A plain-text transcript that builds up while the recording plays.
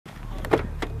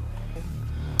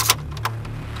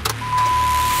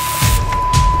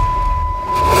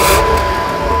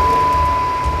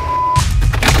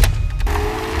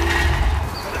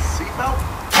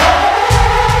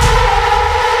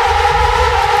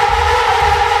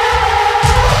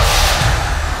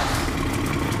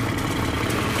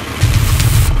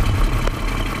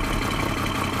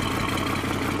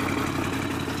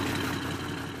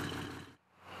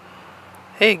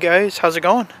Hey guys, how's it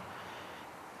going?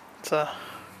 It's a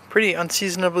pretty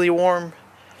unseasonably warm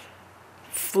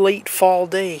late fall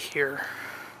day here.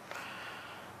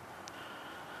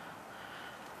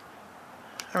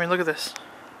 I mean, look at this.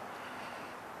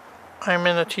 I'm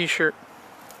in a t-shirt.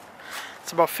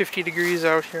 It's about 50 degrees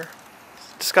out here.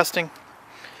 It's disgusting.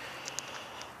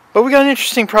 But we got an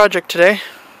interesting project today.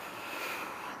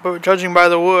 But judging by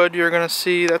the wood, you're gonna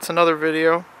see that's another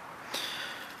video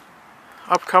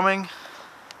upcoming.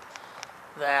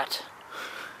 That.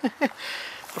 But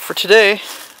for today,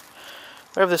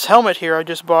 I have this helmet here I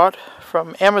just bought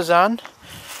from Amazon.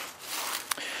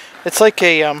 It's like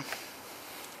a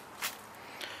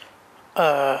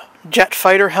jet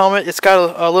fighter helmet. It's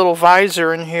got a little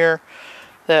visor in here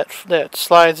that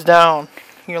slides down.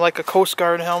 You know, like a Coast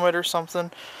Guard helmet or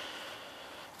something.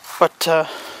 But I'm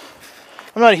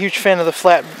not a huge fan of the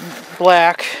flat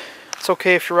black. It's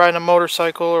okay if you're riding a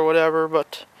motorcycle or whatever,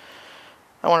 but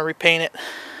I want to repaint it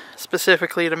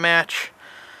specifically to match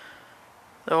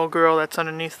the old girl that's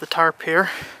underneath the tarp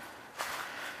here.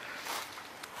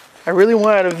 I really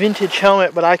wanted a vintage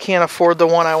helmet, but I can't afford the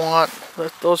one I want.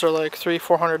 Those are like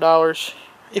 $300-400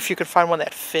 if you can find one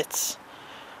that fits.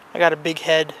 I got a big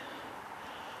head.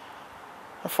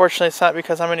 Unfortunately, it's not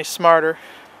because I'm any smarter,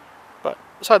 but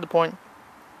beside the point.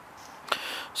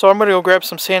 So I'm going to go grab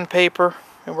some sandpaper,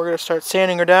 and we're going to start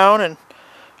sanding her down, and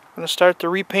I'm going to start the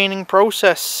repainting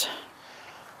process.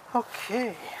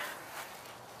 Okay.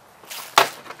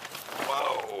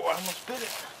 Whoa, I almost bit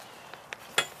it.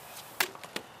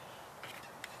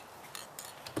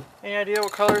 Any idea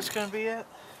what color it's going to be at?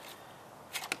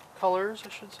 Colors, I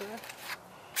should say.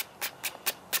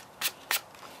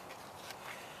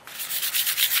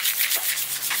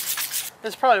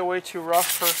 It's probably way too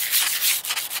rough for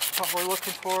what we're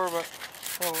looking for, but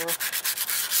it'll work.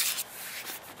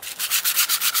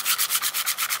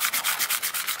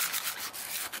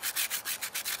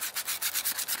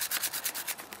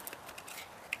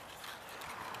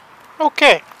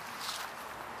 Okay.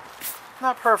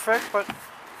 Not perfect, but a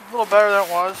little better than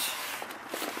it was.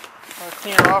 I'm going to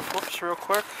clean it off, whoops, real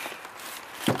quick.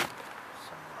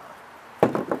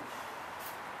 Some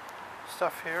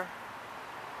stuff here.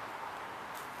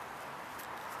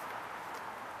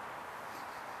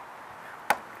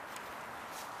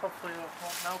 Hopefully it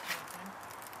won't melt anything.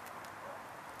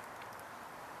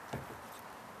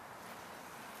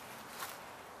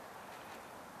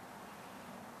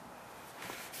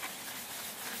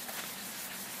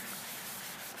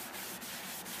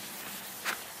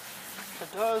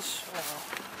 If it does, well.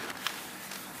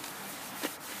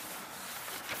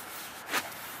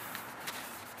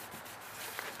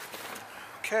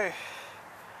 Okay.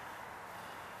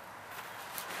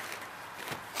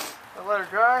 I'll let her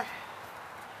dry.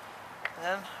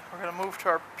 Then we're going to move to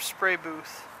our spray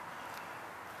booth.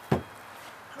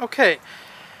 Okay,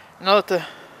 now that the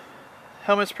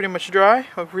helmet's pretty much dry,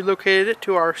 I've relocated it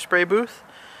to our spray booth,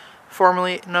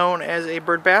 formerly known as a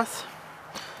bird bath.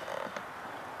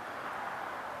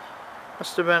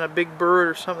 Must have been a big bird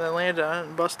or something that landed on it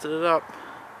and busted it up.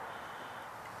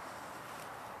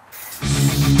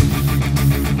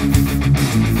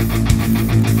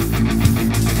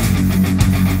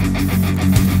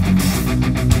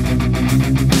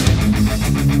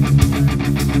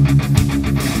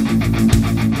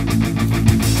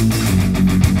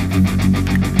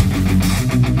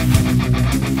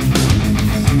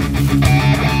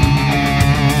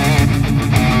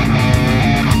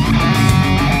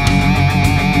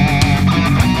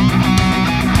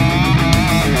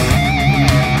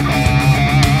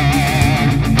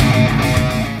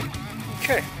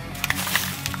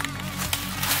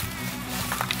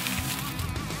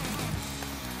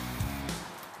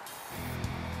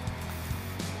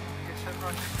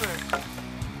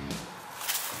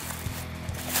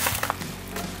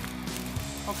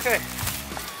 Okay,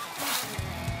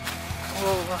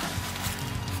 we'll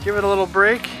give it a little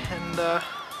break and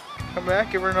come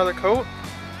back, give her another coat.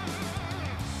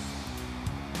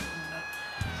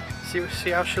 See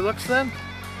how she looks then.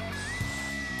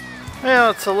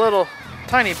 Well, it's a little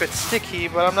tiny bit sticky,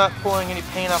 but I'm not pulling any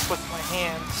paint up with my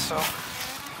hands, so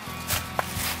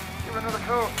give her another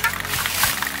coat.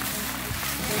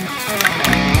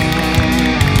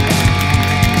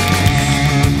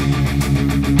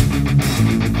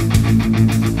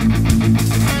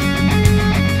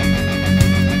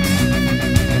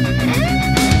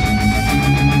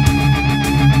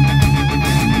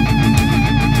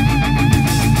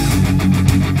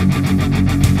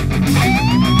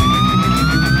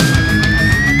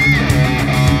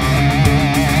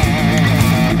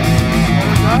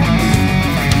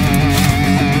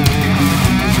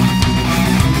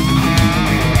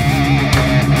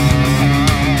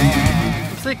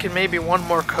 thinking maybe one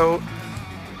more coat.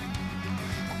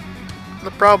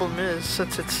 The problem is,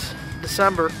 since it's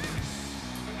December,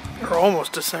 or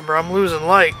almost December, I'm losing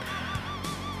light.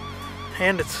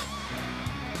 And it's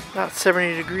not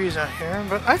 70 degrees out here,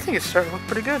 but I think it's starting to look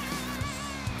pretty good.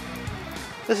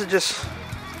 This is just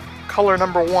color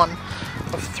number 1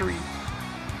 of 3.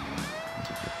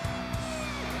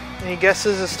 Any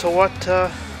guesses as to what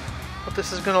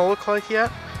this is going to look like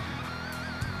yet?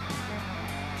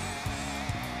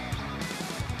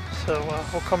 So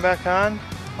we'll come back on.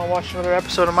 I'll watch another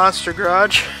episode of Monster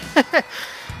Garage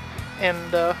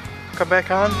and come back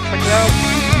on, check it out.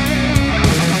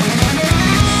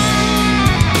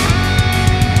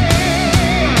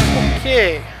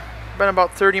 Okay, been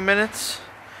about 30 minutes.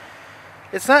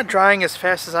 It's not drying as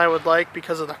fast as I would like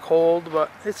because of the cold,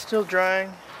 but it's still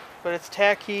drying. But it's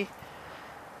tacky.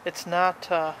 It's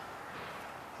not,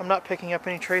 I'm not picking up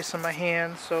any trace on my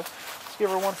hands, so let's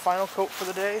give her one final coat for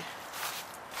the day.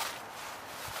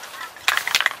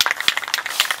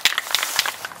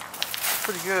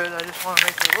 Pretty good. I just want to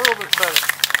make it a little bit better.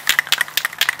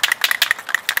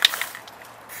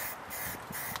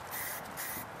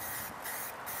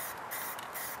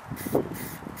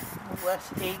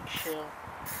 Less eggshell.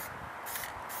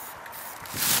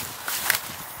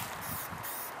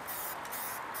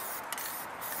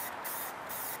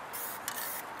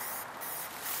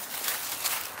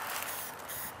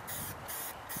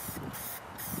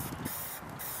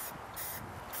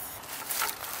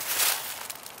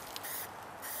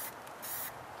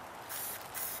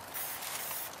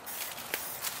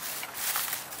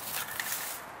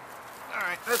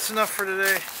 Alright, that's enough for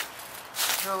today.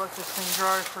 I'll let this thing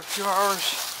dry for a few hours.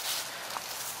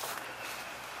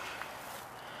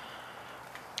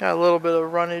 Got a little bit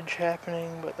of runnage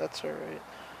happening, but that's alright.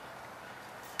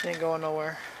 Ain't going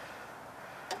nowhere.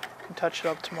 Can touch it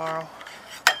up tomorrow.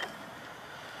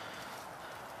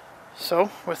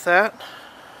 So, with that,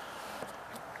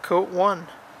 coat 1.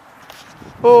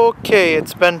 Okay,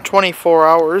 it's been 24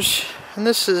 hours, and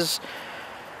this is,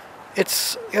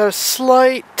 it's got a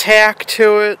slight tack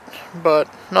to it, but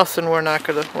nothing we're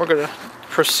gonna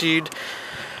proceed.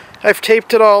 I've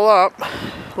taped it all up.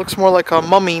 Looks more like a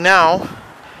mummy now.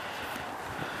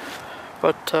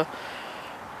 But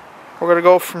we're gonna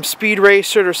go from Speed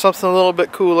Racer to something a little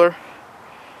bit cooler.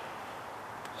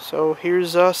 So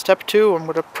here's step 2. I'm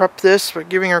gonna prep this by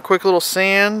giving her a quick little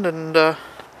sand and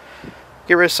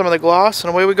get rid of some of the gloss,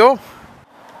 and away we go.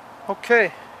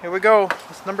 Okay, here we go.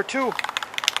 That's number 2.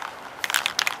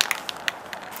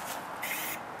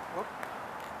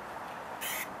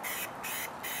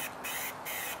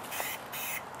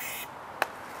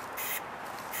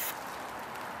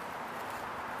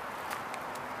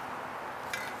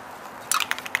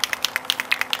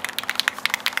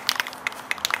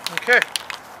 Okay,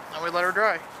 now we let her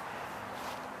dry.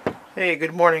 Hey,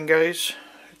 good morning, guys.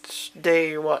 It's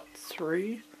day,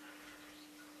 3?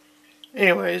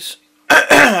 Anyways,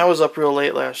 I was up real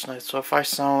late last night, so if I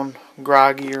sound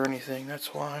groggy or anything,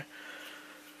 that's why.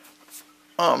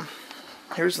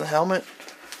 Here's the helmet.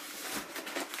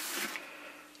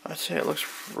 I'd say it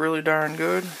looks really darn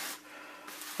good.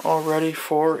 All ready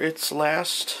for its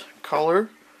last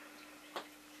color.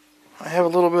 I have a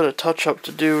little bit of touch-up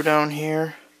to do down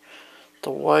here. The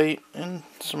white and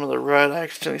some of the red. I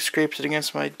accidentally scraped it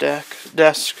against my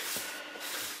desk.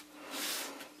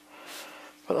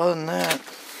 But other than that,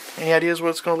 any ideas what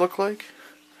it's going to look like?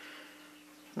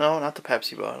 No, not the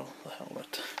Pepsi bottle. The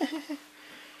helmet.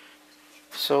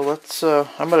 So let's.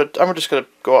 I'm just gonna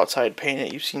go outside and paint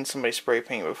it. You've seen somebody spray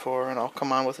paint before, and I'll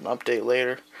come on with an update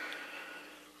later.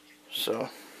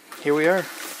 So here we are.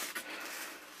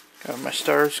 Got my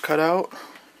stars cut out.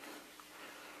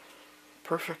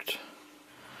 Perfect.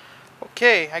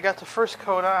 Okay, I got the first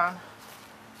coat on.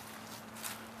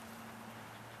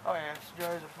 Oh yeah, it's dry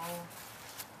as a bone.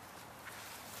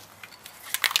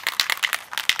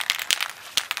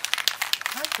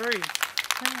 Not great.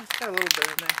 Yeah, it's got a little bit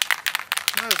in there.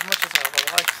 Not as much as I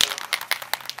would like though.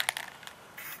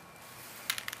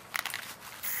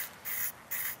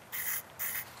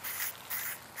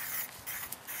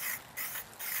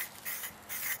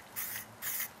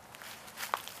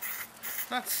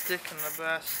 Not sticking the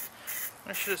best.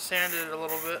 I should have sanded it a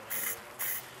little bit.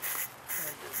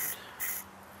 I didn't.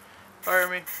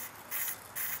 Pardon me.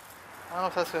 I don't know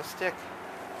if that's going to stick.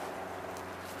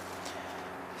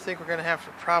 I think we're going to have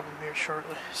a problem here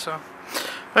shortly. So,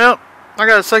 well, I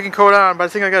got a second coat on, but I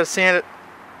think I got to sand it.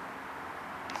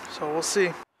 So we'll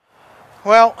see.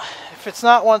 Well, if it's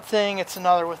not one thing, it's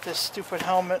another with this stupid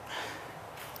helmet.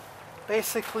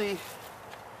 Basically,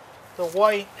 the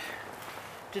white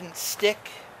didn't stick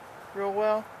real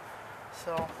well.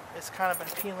 So it's kind of been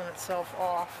peeling itself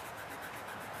off.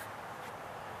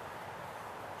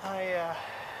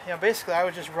 Basically I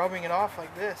was just rubbing it off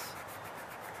like this.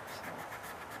 So,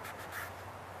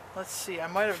 let's see, I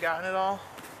might have gotten it all.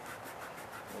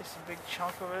 At least a big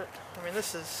chunk of it. I mean,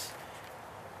 this is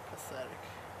pathetic.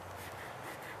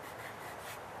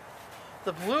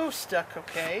 The blue stuck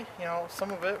okay, you know, some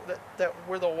of it, that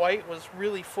where the white was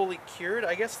really fully cured.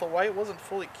 I guess the white wasn't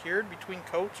fully cured between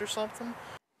coats or something.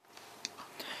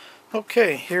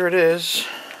 Okay, here it is.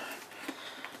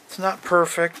 It's not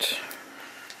perfect,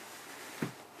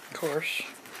 of course.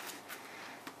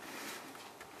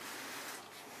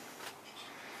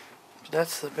 But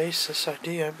that's the basic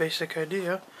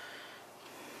idea.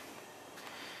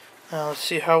 Now let's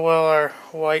see how well our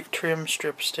white trim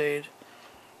strip stayed.